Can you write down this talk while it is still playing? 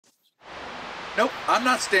Nope, I'm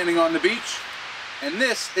not standing on the beach. And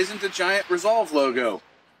this isn't the giant Resolve logo.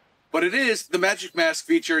 But it is the Magic Mask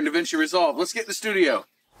feature in Davinci Resolve. Let's get in the studio.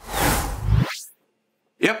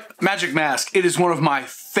 Yep, Magic Mask. It is one of my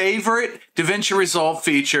favorite Davinci Resolve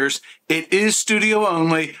features. It is studio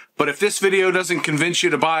only, but if this video doesn't convince you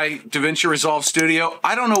to buy Davinci Resolve Studio,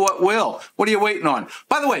 I don't know what will. What are you waiting on?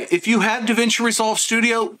 By the way, if you have Davinci Resolve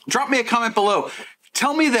Studio, drop me a comment below.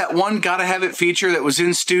 Tell me that one gotta have it feature that was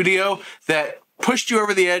in studio that pushed you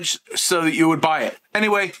over the edge so that you would buy it.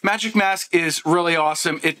 Anyway, Magic Mask is really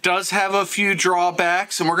awesome. It does have a few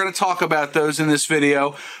drawbacks, and we're going to talk about those in this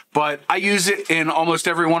video, but I use it in almost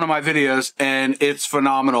every one of my videos, and it's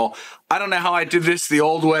phenomenal. I don't know how I did this the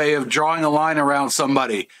old way of drawing a line around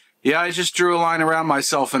somebody. Yeah, I just drew a line around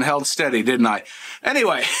myself and held steady, didn't I?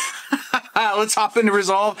 Anyway, let's hop into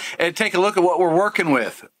Resolve and take a look at what we're working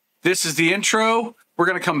with. This is the intro. We're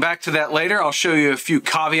going to come back to that later. I'll show you a few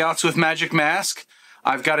caveats with Magic Mask.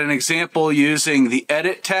 I've got an example using the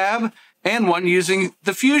Edit tab and one using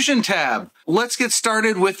the Fusion tab. Let's get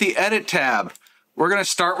started with the Edit tab. We're going to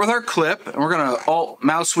start with our clip, and we're going to Alt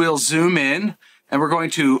mouse wheel zoom in, and we're going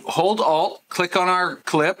to hold Alt, click on our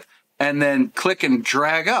clip, and then click and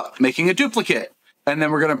drag up, making a duplicate. And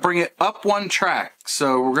then we're going to bring it up one track.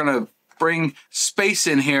 So we're going to bring space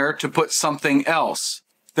in here to put something else.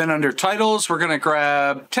 Then under titles, we're going to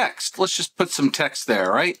grab text. Let's just put some text there,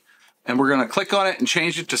 right? And we're going to click on it and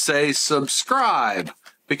change it to say subscribe,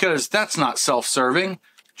 because that's not self-serving.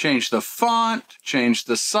 Change the font, change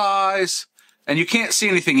the size, and you can't see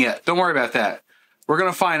anything yet. Don't worry about that. We're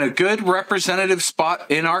going to find a good representative spot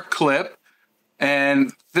in our clip,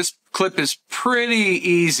 and this clip is pretty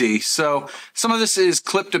easy. So some of this is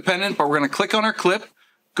clip dependent, but we're going to click on our clip,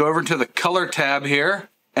 go over to the color tab here.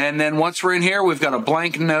 And then once we're in here, we've got a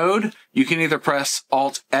blank node. You can either press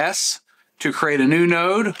Alt-S to create a new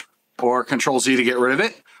node or Control-Z to get rid of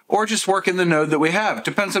it, or just work in the node that we have.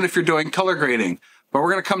 Depends on if you're doing color grading. But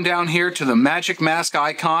we're going to come down here to the Magic Mask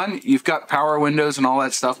icon. You've got power windows and all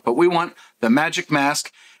that stuff, but we want the Magic Mask.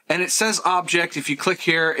 And it says object. If you click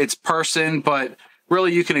here, it's person, but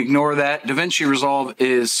really you can ignore that. Davinci Resolve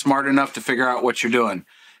is smart enough to figure out what you're doing.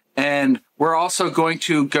 And we're also going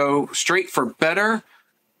to go straight for better.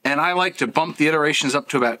 And I like to bump the iterations up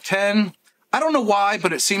to about 10. I don't know why,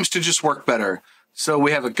 but it seems to just work better. So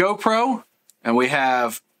we have a GoPro, and we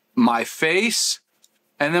have my face,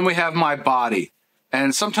 and then we have my body.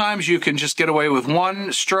 And sometimes you can just get away with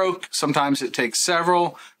one stroke. Sometimes it takes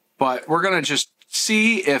several, but we're going to just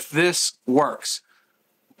see if this works.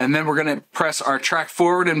 And then we're going to press our track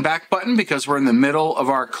forward and back button because we're in the middle of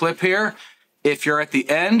our clip here. If you're at the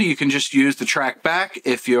end, you can just use the track back.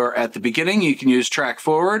 If you're at the beginning, you can use track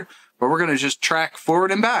forward, but we're going to just track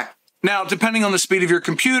forward and back. Now, depending on the speed of your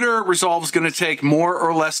computer, Resolve is going to take more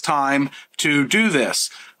or less time to do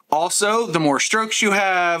this. Also, the more strokes you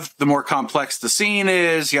have, the more complex the scene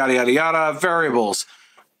is, yada, yada, yada, variables.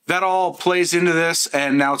 That all plays into this,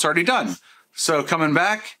 and now it's already done. So coming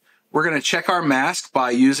back, we're going to check our mask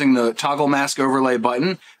by using the toggle mask overlay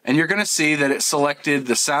button, and you're going to see that it selected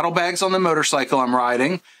the saddlebags on the motorcycle I'm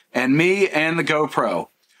riding and me and the GoPro.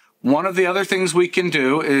 One of the other things we can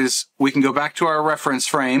do is we can go back to our reference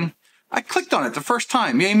frame. I clicked on it the first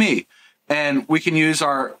time, yay me. And we can use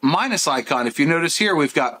our minus icon. If you notice here,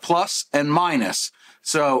 we've got plus and minus.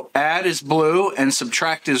 So add is blue and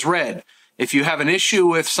subtract is red. If you have an issue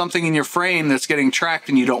with something in your frame that's getting tracked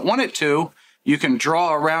and you don't want it to, you can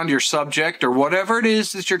draw around your subject or whatever it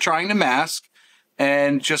is that you're trying to mask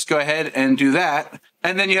and just go ahead and do that.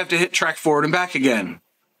 And then you have to hit track forward and back again.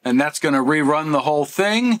 And that's going to rerun the whole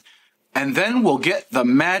thing. And then we'll get the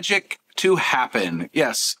magic to happen.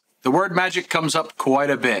 Yes, the word magic comes up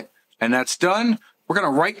quite a bit. And that's done. We're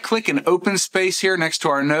going to right click in open space here next to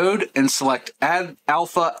our node and select Add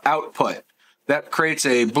Alpha Output. That creates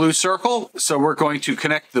a blue circle. So we're going to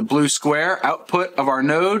connect the blue square output of our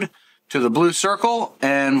node to the blue circle,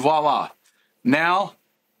 and voila. Now,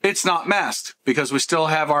 it's not masked because we still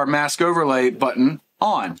have our mask overlay button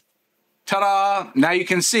on. Ta-da! Now you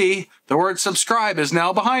can see the word subscribe is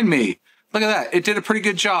now behind me. Look at that. It did a pretty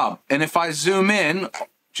good job. And if I zoom in,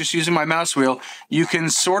 just using my mouse wheel, you can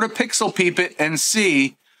sort of pixel peep it and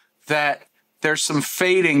see that there's some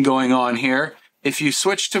fading going on here. If you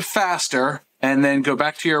switch to faster and then go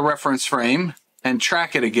back to your reference frame and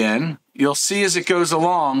track it again, you'll see as it goes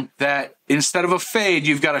along that instead of a fade,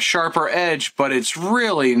 you've got a sharper edge, but it's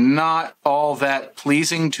really not all that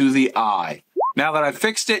pleasing to the eye. Now that I've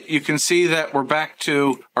fixed it, you can see that we're back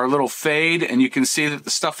to our little fade, and you can see that the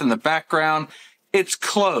stuff in the background, it's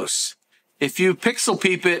close. if you pixel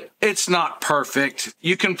peep it, it's not perfect.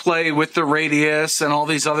 You can play with the radius and all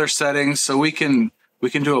these other settings. So we can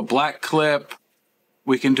do a black clip.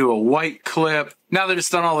 We can do a white clip. Now that it's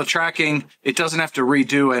done all the tracking, it doesn't have to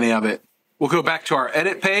redo any of it. We'll go back to our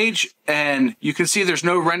edit page, and you can see there's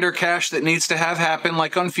no render cache that needs to have happen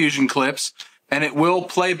like on Fusion Clips, and it will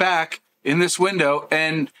play back in this window.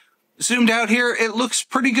 And zoomed out here, it looks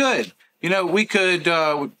pretty good. You know, we could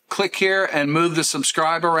click here and move the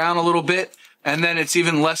subscribe around a little bit, and then it's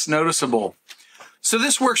even less noticeable. So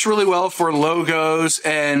this works really well for logos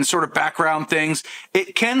and sort of background things.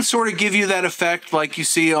 It can sort of give you that effect like you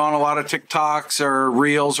see on a lot of TikToks or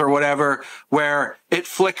Reels or whatever, where it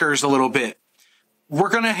flickers a little bit.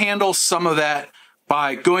 We're going to handle some of that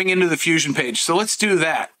by going into the Fusion page. So let's do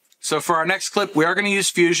that. So for our next clip, we are going to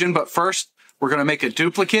use Fusion, but first we're going to make a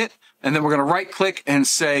duplicate, and then we're going to right click and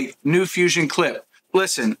say New Fusion Clip.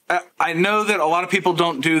 Listen, I know that a lot of people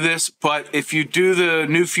don't do this, but if you do the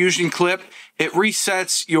New Fusion Clip, it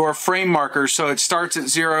resets your frame marker. So it starts at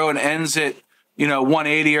 0 and ends at,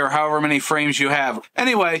 180 or however many frames you have.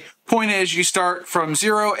 Anyway, point is you start from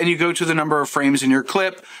 0 and you go to the number of frames in your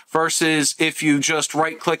clip, versus if you just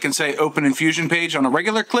right click and say open in Fusion page on a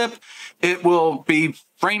regular clip, it will be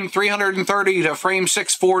frame 330 to frame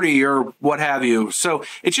 640 or what have you. So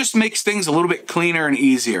it just makes things a little bit cleaner and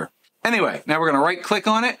easier. Anyway, now we're going to right click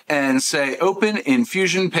on it and say open in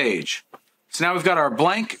Fusion page. So now we've got our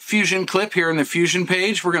blank Fusion clip here in the Fusion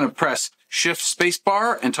page. We're going to press Shift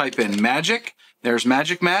Spacebar and type in Magic. There's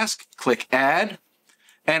Magic Mask. Click Add.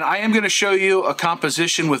 And I am going to show you a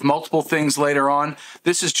composition with multiple things later on.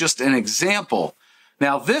 This is just an example.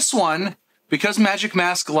 Now this one, because Magic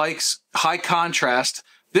Mask likes high contrast,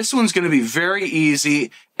 this one's going to be very easy.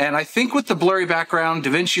 And I think with the blurry background,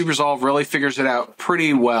 Davinci Resolve really figures it out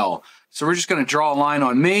pretty well. So we're just going to draw a line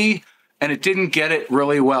on me, and it didn't get it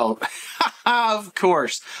really well. Of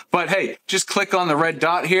course. But hey, just click on the red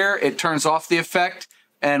dot here. It turns off the effect,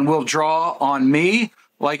 and we'll draw on me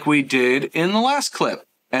like we did in the last clip.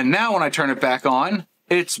 And now when I turn it back on,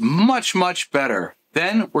 it's much, much better.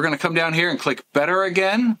 Then we're going to come down here and click Better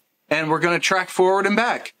again, and we're going to track forward and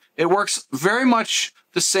back. It works very much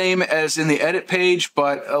the same as in the edit page,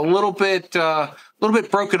 but a little bit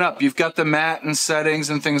broken up. You've got the matte and settings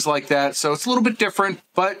and things like that. So it's a little bit different,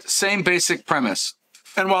 but same basic premise.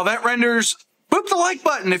 And while that renders, boop the like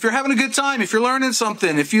button if you're having a good time, if you're learning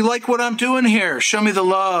something, if you like what I'm doing here, show me the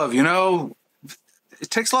love. It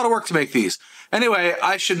takes a lot of work to make these. Anyway,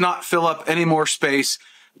 I should not fill up any more space.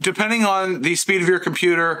 Depending on the speed of your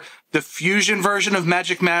computer, the Fusion version of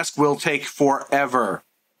Magic Mask will take forever,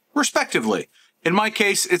 respectively. In my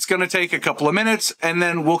case, it's going to take a couple of minutes, and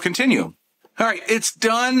then we'll continue. All right, it's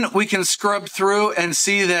done. We can scrub through and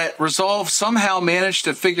see that Resolve somehow managed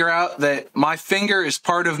to figure out that my finger is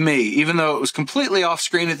part of me, even though it was completely off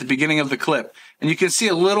screen at the beginning of the clip. And you can see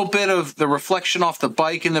a little bit of the reflection off the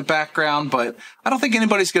bike in the background, but I don't think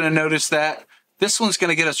anybody's going to notice that. This one's going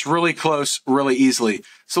to get us really close really easily.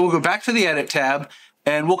 So we'll go back to the Edit tab,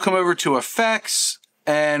 and we'll come over to Effects,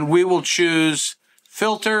 and we will choose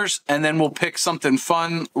Filters, and then we'll pick something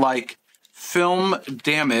fun like Film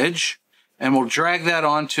Damage, and we'll drag that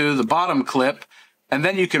onto the bottom clip, and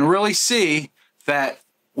then you can really see that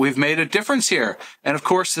we've made a difference here. And of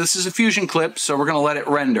course, this is a Fusion clip, so we're going to let it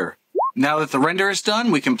render. Now that the render is done,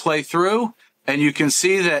 we can play through, and you can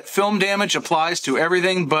see that Film Damage applies to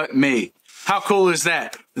everything but me. How cool is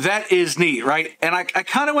that? That is neat, right? And I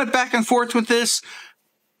kind of went back and forth with this.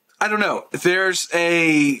 I don't know. There's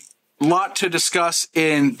a lot to discuss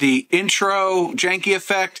in the intro janky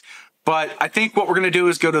effect, but I think what we're going to do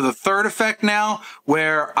is go to the third effect now,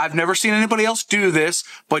 where I've never seen anybody else do this,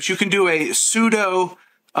 but you can do a pseudo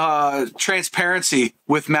transparency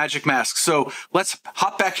with Magic Mask. So let's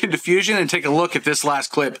hop back into Fusion and take a look at this last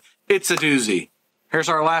clip. It's a doozy. Here's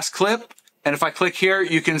our last clip, and if I click here,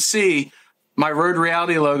 you can see my Rode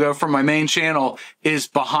Reality logo from my main channel is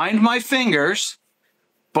behind my fingers,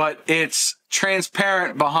 but it's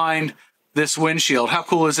transparent behind this windshield. How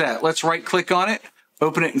cool is that? Let's right click on it,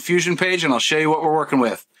 open it in Fusion page, and I'll show you what we're working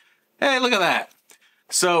with. Hey, look at that.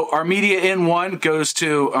 So our media in one goes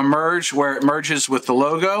to a merge where it merges with the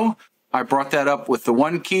logo. I brought that up with the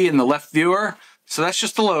one key in the left viewer. So that's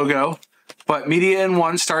just the logo, but media in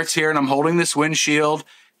one starts here, and I'm holding this windshield,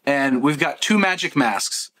 and we've got two Magic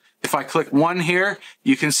Masks. If I click one here,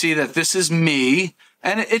 you can see that this is me,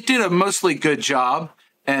 and it did a mostly good job.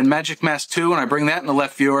 And Magic Mask 2, when I bring that in the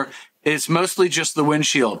left viewer, is mostly just the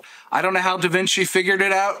windshield. I don't know how Davinci figured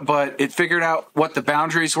it out, but it figured out what the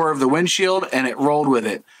boundaries were of the windshield, and it rolled with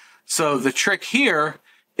it. So the trick here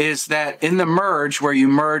is that in the merge, where you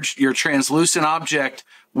merge your translucent object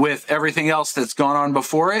with everything else that's gone on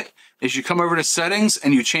before it is you come over to settings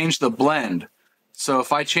and you change the blend. So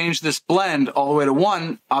if I change this blend all the way to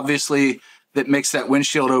 1, obviously that makes that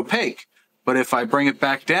windshield opaque. But if I bring it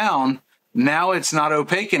back down, now it's not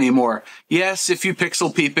opaque anymore. Yes, if you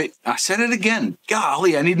pixel peep it, I said it again.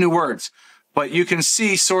 Golly, I need new words. But you can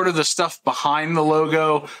see sort of the stuff behind the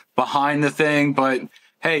logo, behind the thing. But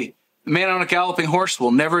hey, the man on a galloping horse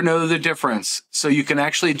will never know the difference. So you can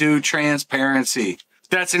actually do transparency.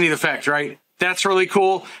 That's a neat effect, right? That's really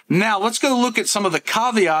cool. Now let's go look at some of the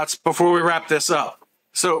caveats before we wrap this up.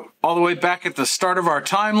 So all the way back at the start of our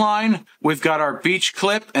timeline, we've got our beach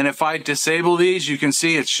clip. And if I disable these, you can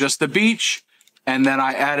see it's just the beach. And then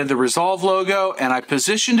I added the Resolve logo and I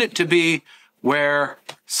positioned it to be where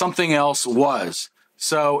something else was.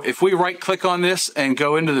 So if we right click on this and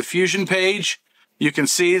go into the Fusion page, you can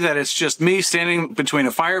see that it's just me standing between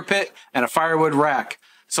a fire pit and a firewood rack.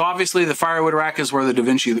 So obviously the firewood rack is where the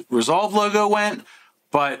Davinci Resolve logo went,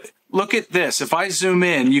 but look at this. If I zoom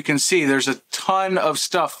in, you can see there's a ton of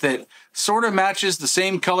stuff that sort of matches the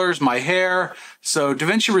same color as my hair. So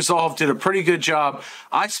Davinci Resolve did a pretty good job.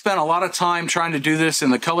 I spent a lot of time trying to do this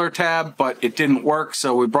in the color tab, but it didn't work.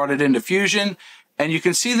 So we brought it into Fusion and you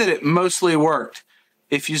can see that it mostly worked.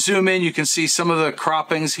 If you zoom in, you can see some of the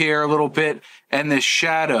croppings here a little bit and this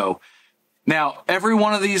shadow. Now, every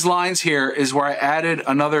one of these lines here is where I added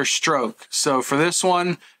another stroke. So for this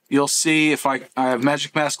one, you'll see if I have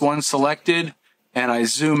Magic Mask 1 selected and I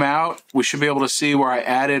zoom out, we should be able to see where I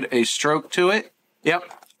added a stroke to it. Yep,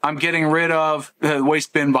 I'm getting rid of the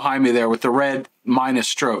waste bin behind me there with the red minus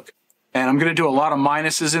stroke. And I'm gonna do a lot of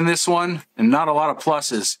minuses in this one and not a lot of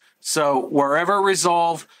pluses. So wherever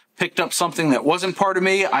Resolve picked up something that wasn't part of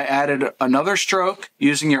me, I added another stroke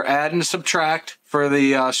using your add and subtract for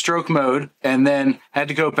the stroke mode, and then had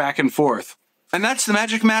to go back and forth. And that's the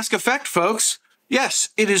Magic Mask effect, folks. Yes,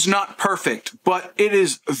 it is not perfect, but it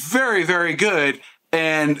is very, very good.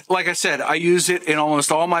 And like I said, I use it in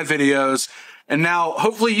almost all my videos. And now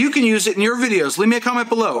hopefully you can use it in your videos. Leave me a comment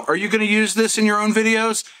below. Are you going to use this in your own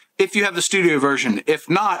videos if you have the Studio version? If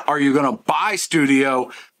not, are you going to buy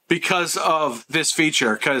Studio because of this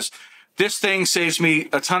feature? Because this thing saves me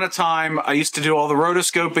a ton of time. I used to do all the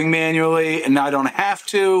rotoscoping manually, and now I don't have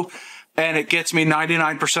to, and it gets me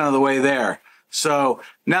 99% of the way there. So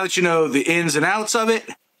now that you know the ins and outs of it,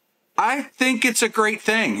 I think it's a great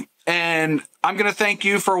thing. And I'm going to thank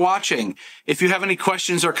you for watching. If you have any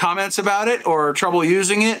questions or comments about it or trouble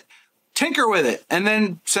using it, tinker with it and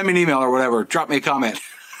then send me an email or whatever. Drop me a comment.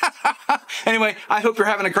 Anyway, I hope you're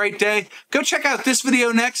having a great day. Go check out this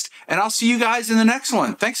video next, and I'll see you guys in the next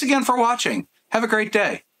one. Thanks again for watching. Have a great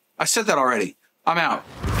day. I said that already. I'm out.